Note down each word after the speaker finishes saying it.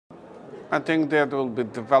I think there will be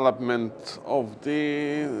development of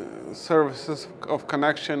the services of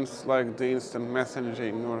connections like the instant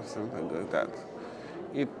messaging or something like that.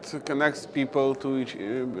 It connects people to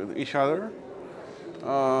each other.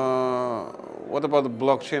 What about the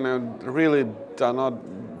blockchain? I really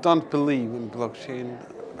don't believe in blockchain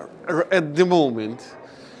at the moment.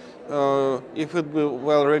 If it will be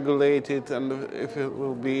well regulated and if it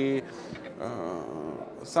will be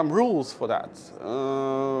some rules for that,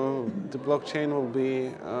 the blockchain will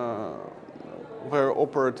be very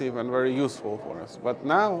operative and very useful for us. But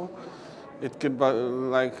now it could be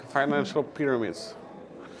like financial pyramids.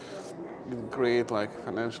 It create like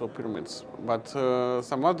financial pyramids. But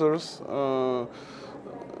some others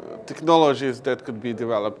technologies that could be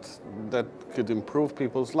developed that could improve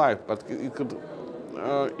people's life, but it could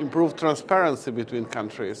improve transparency between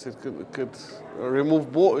countries. It could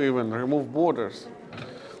remove remove borders,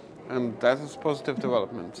 and that is positive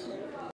development.